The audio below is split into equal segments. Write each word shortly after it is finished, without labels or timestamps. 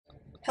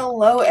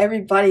Hello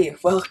everybody,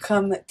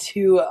 welcome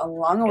to a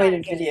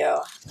long-awaited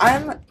video.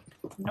 I'm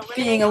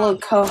being a little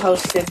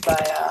co-hosted by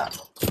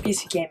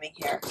BC Gaming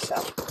here,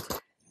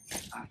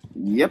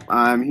 Yep,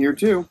 I'm here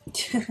too.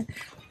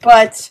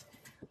 but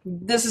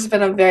this has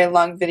been a very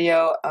long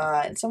video.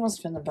 It's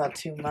almost been about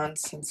 2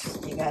 months since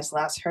you guys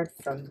last heard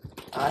from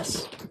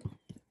us.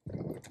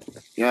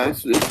 Yeah,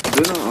 it's been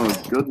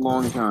a good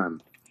long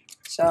time.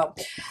 So,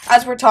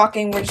 as we're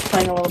talking, we're just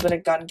playing a little bit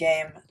of gun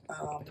game,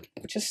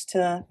 just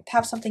to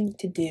have something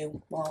to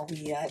do while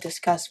we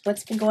discuss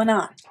what's been going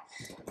on.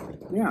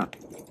 Yeah.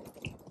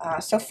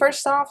 So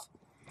first off,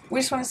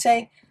 we just want to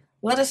say,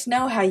 let us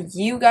know how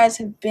you guys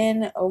have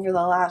been over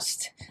the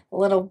last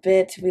little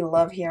bit. We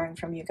love hearing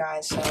from you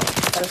guys, so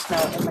let us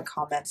know in the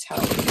comments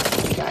how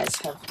you guys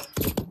have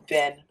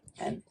been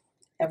and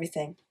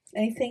everything.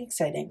 Anything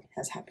exciting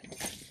has happened.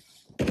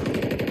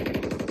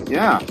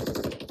 Yeah.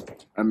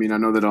 I mean, I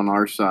know that on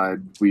our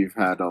side, we've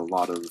had a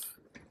lot of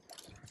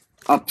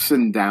ups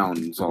and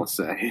downs, I'll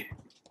say.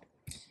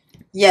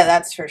 Yeah,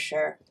 that's for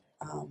sure.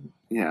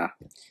 Yeah.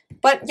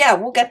 But yeah,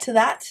 we'll get to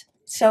that.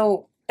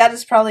 So that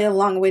is probably a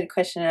long-awaited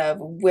question of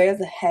where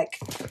the heck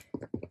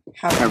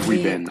have we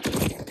we been?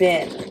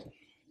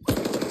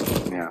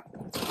 Yeah.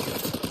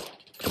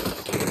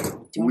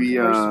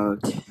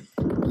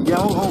 Yeah,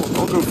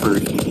 I'll go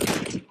first.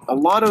 A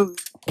lot of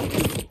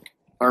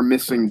our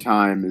missing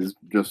time is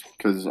just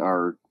because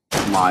our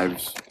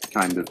lives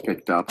kind of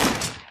picked up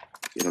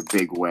in a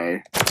big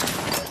way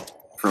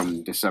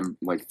from December,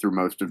 like through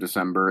most of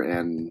December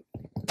and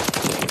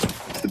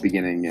the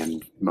beginning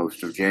and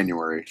most of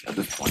January at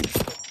this point.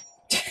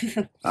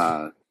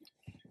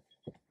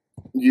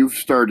 You've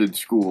started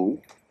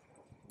school,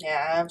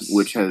 Yeah,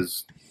 which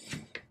has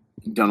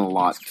done a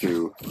lot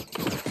to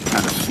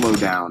kind of slow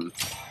down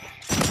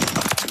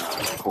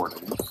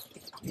recordings.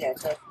 yeah,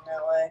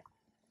 definitely.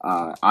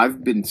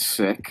 I've been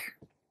sick,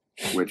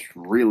 which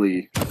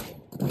really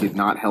did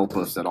not help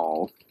us at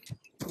all.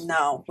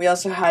 No, we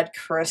also had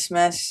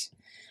Christmas.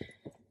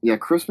 Yeah,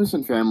 Christmas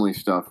and family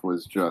stuff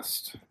was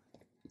just...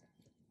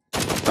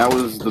 that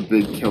was the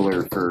big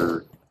killer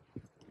for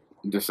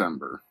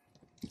December.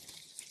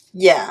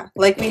 Yeah,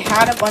 like we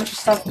had a bunch of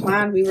stuff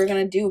planned. We were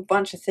gonna do a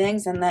bunch of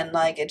things, and then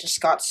like it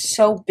just got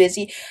so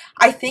busy.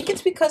 I think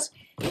it's because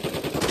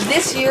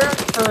this year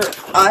for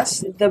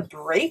us, the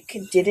break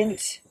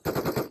didn't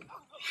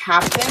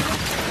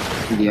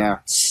happen. Yeah.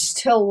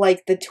 Till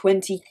like the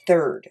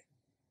 23rd.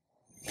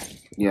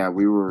 Yeah,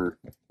 we were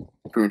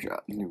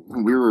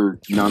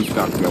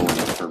nonstop going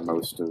for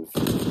most of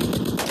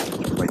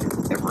like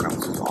everyone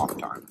else's off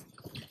time.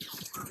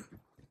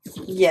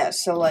 Yeah,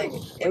 so like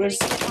it was.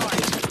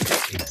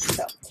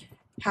 So,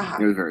 haha.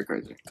 It was very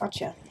crazy.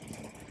 Gotcha.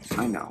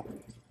 I know.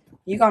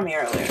 You got me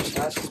earlier,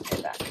 so let's just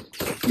pay back.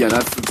 Yeah,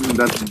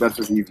 that's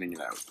just evening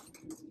it out.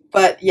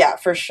 But yeah,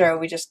 for sure,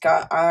 we just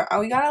got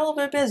we got a little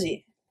bit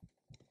busy.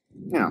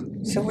 Yeah.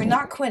 So we're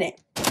not quitting.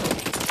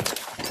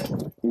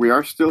 We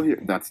are still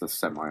here. That's the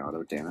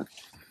semi-auto, damn it.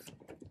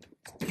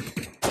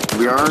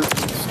 We are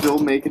still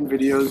making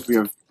videos. We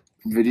have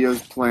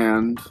videos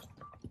planned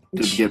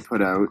to get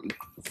put out.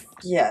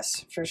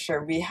 Yes, for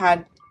sure. We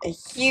had a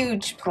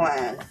huge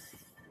plan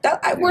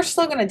that we're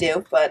still gonna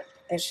do, but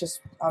it's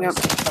just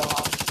obviously so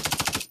long.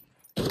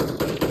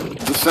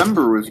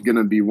 December was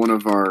gonna be one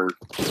of our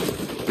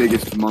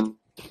biggest months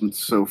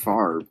so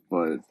far,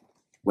 but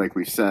like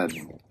we said,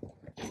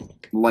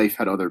 life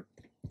had other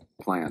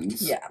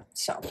plans. Yeah.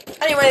 So,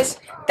 anyways,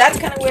 that's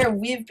kind of where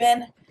we've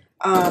been.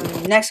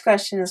 Next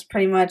question is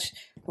pretty much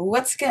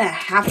what's gonna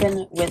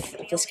happen with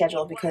the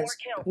schedule, because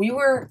we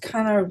were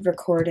kind of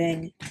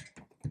recording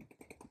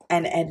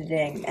and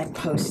editing and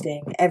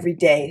posting every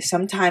day,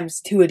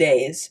 sometimes 2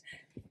 days.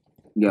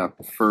 Yeah,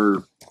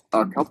 for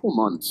a couple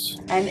months.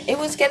 And it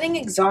was getting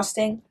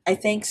exhausting, I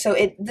think. So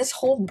this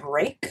whole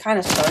break kind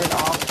of started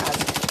off as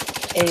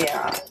a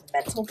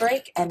mental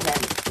break, and then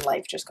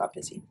life just got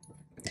busy.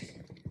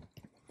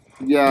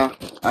 Yeah,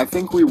 I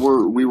think we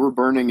were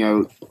burning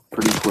out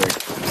pretty quick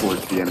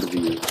towards the end of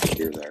the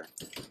year there.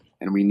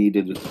 And we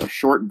needed a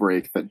short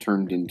break that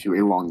turned into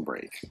a long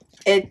break.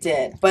 It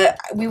did, but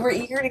we were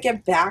eager to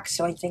get back,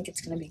 so I think it's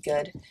going to be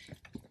good.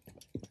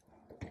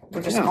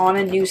 We're just on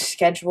a new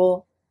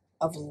schedule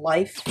of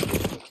life,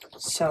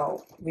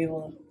 so we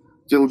will...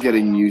 Still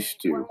getting used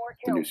to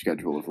the new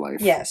schedule of life.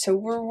 Yeah, so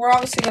we're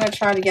obviously going to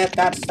try to get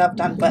that stuff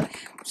done, but...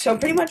 So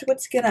pretty much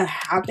what's going to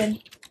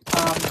happen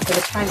for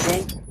the time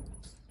being...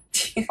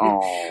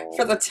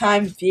 For the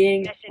time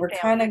being, we're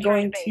kind of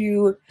going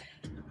to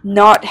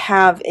not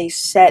have a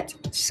set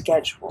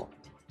schedule.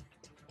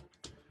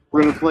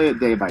 We're going to play it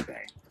day by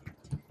day.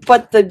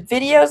 But the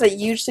videos that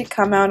usually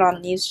come out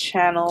on these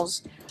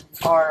channels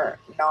are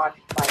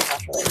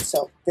non-Minecraft related.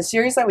 So the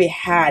series that we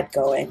had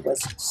going was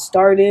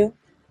Stardew.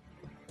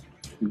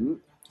 Mm-hmm.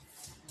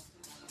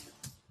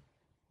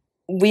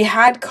 We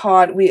had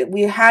COD. We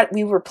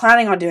were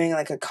planning on doing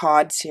like a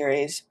COD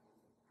series.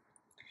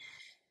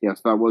 Yes,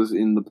 that was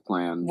in the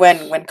plan.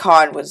 When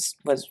COD was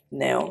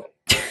new.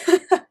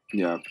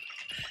 Yeah.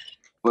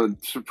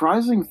 But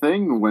surprising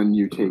thing when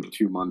you take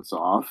 2 months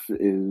off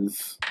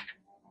is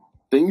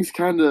things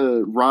kind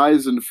of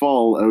rise and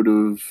fall out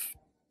of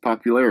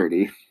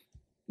popularity.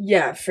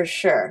 Yeah, for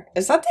sure.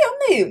 Is that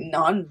the only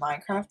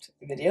non-Minecraft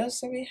videos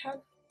that we had?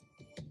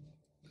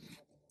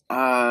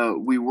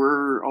 We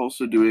were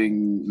also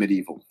doing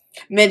medieval.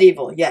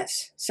 Medieval,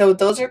 yes. So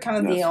those are kind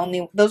of the Yes.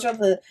 only, those are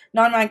the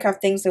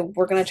non-Minecraft things that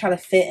we're gonna try to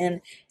fit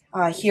in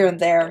here and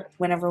there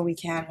whenever we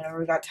can, whenever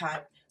we got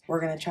time. We're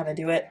gonna try to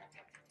do it.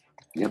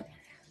 Yep.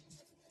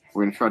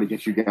 We're gonna try to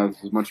get you guys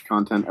as much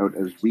content out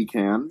as we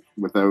can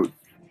without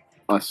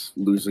us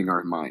losing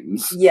our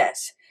minds.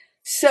 Yes.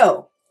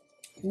 So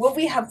what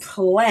we have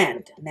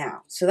planned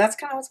now. So that's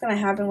kind of what's gonna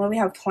happen. What we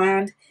have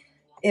planned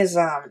is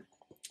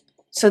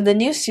so the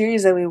new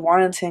series that we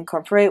wanted to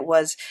incorporate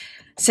was,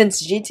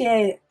 since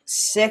GTA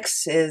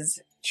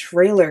 6's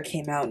trailer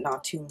came out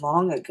not too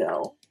long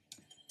ago,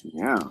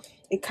 Yeah.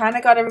 it kind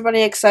of got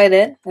everybody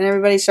excited, and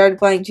everybody started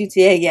playing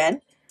GTA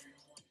again.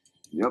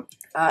 Yep.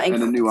 And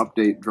a new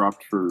update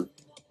dropped for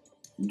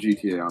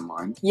GTA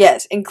Online.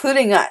 Yes,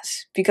 including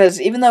us,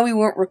 because even though we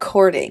weren't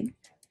recording,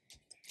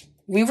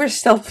 we were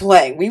still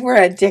playing. We were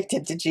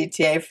addicted to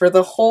GTA for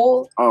the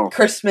whole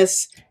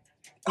Christmas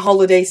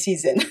holiday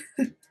season.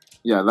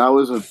 Yeah, that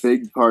was a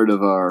big part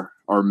of our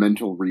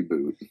mental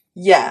reboot.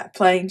 Yeah,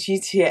 playing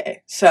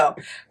GTA. So,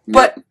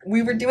 but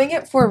we were doing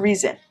it for a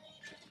reason.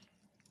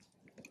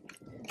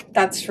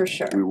 That's for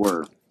sure. We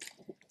were.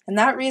 And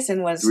that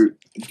reason was...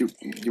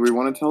 Do we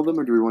want to tell them,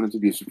 or do we want it to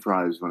be a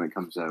surprise when it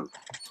comes out?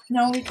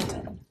 No, we can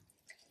tell them.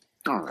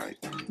 Alright.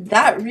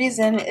 That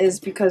reason is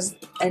because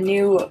a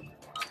new...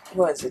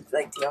 What is it?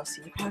 Like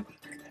DLC pack?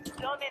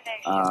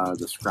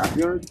 The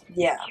Scrapyard?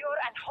 Yeah.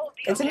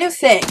 It's a new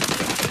thing.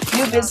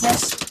 New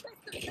business.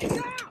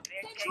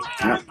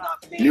 Yep.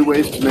 New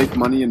ways to make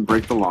money and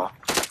break the law.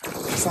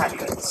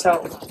 Exactly.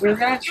 So we're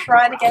gonna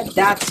try to get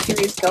that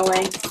series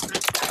going.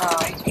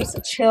 Just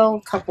a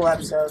chill couple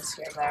episodes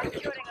here and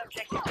there.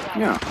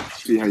 Yeah.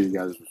 See how you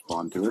guys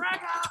respond to it.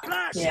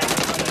 Yeah.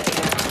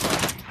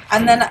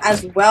 And then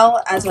as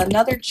well as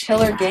another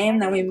chiller game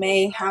that we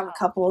may have a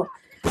couple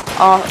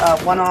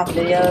one-off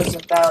videos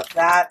about,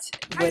 that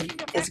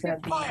is gonna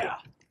be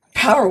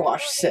Power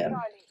Wash Sim.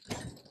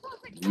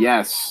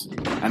 Yes,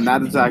 and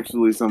that is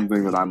actually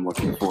something that I'm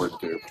looking forward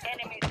to.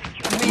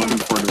 I'm looking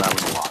forward to that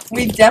one a lot.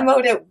 We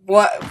demoed it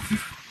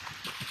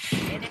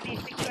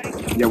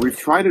Yeah, we've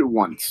tried it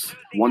one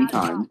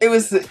time. It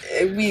was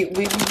we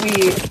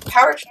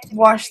power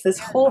washed this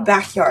whole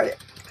backyard,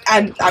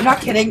 and I'm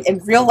not kidding. In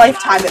real life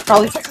time, it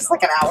probably took us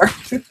like an hour.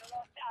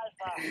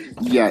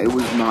 Yeah, it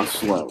was not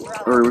slow,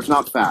 or it was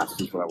not fast,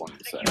 is what I wanted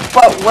to say.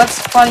 But what's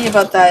funny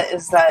about that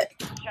is that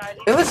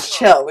it was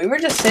chill. We were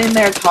just sitting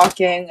there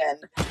talking and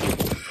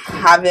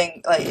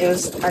having, like, it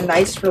was a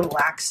nice,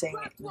 relaxing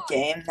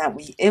game that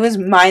it was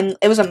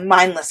a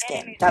mindless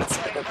game. That's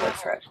a good word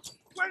for it.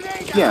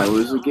 Yeah, it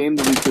was a game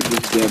that we could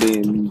just get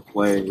in,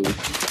 play,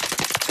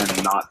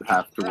 and not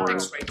have to worry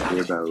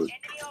about,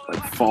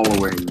 like,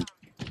 following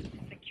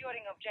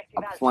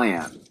a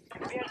plan.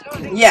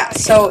 Yeah,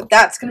 so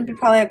that's going to be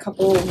probably a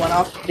couple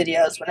one-off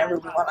videos whenever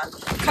we want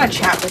to kind of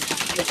chat with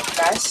you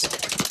guys.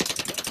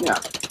 Yeah.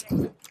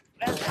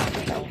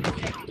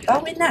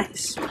 That'll be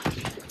nice.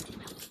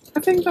 I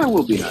think that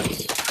will be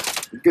nice.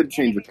 A good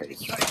change of pace.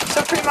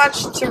 So pretty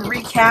much to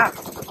recap,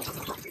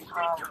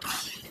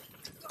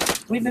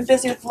 we've been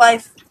busy with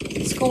life,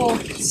 school,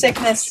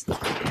 sickness,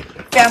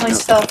 family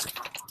stuff,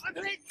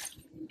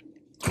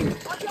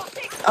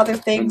 other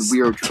things. And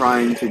we are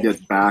trying to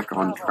get back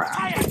on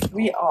track.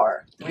 We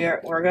are.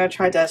 We're gonna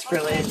try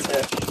desperately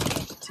to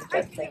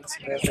get things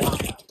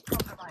moving.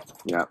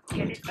 Yeah.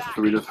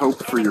 So we just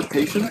hope for your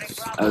patience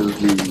as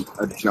we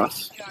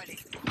adjust.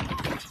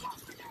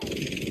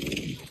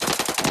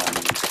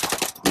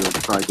 We'll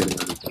try getting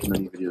as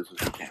many videos as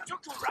we can.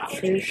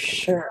 For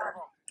sure.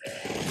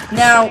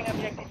 Now,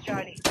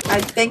 I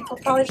think we're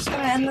probably just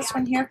gonna end this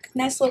one here.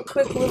 Nice little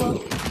quick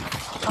little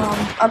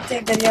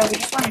update video. We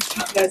just want to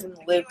keep you guys in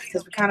the loop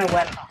because we kind of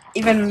went,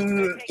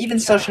 even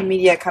social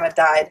media kind of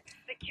died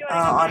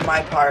on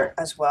my part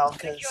as well,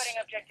 because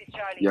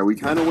yeah, we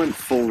kind of went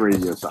full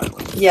radio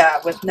silent. Yeah,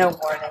 with no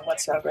warning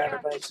whatsoever.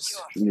 Everybody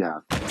just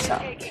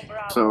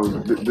So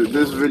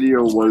this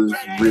video was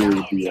really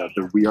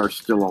the we are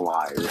still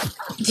alive.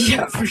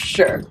 Yeah, for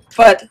sure.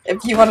 But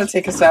if you want to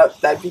take us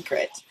out, that'd be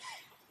great.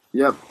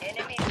 Yep.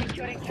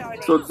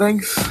 So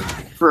thanks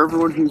for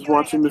everyone who's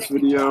watching this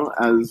video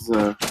as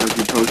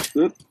we post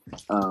it.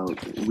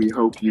 We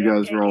hope you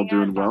guys are all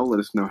doing well. Let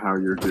us know how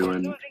you're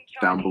doing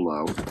down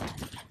below.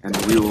 And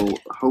we will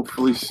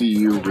hopefully see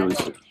you really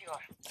soon.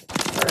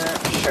 For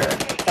sure.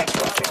 Thanks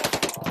for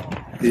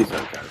watching. Peace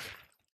out, guys.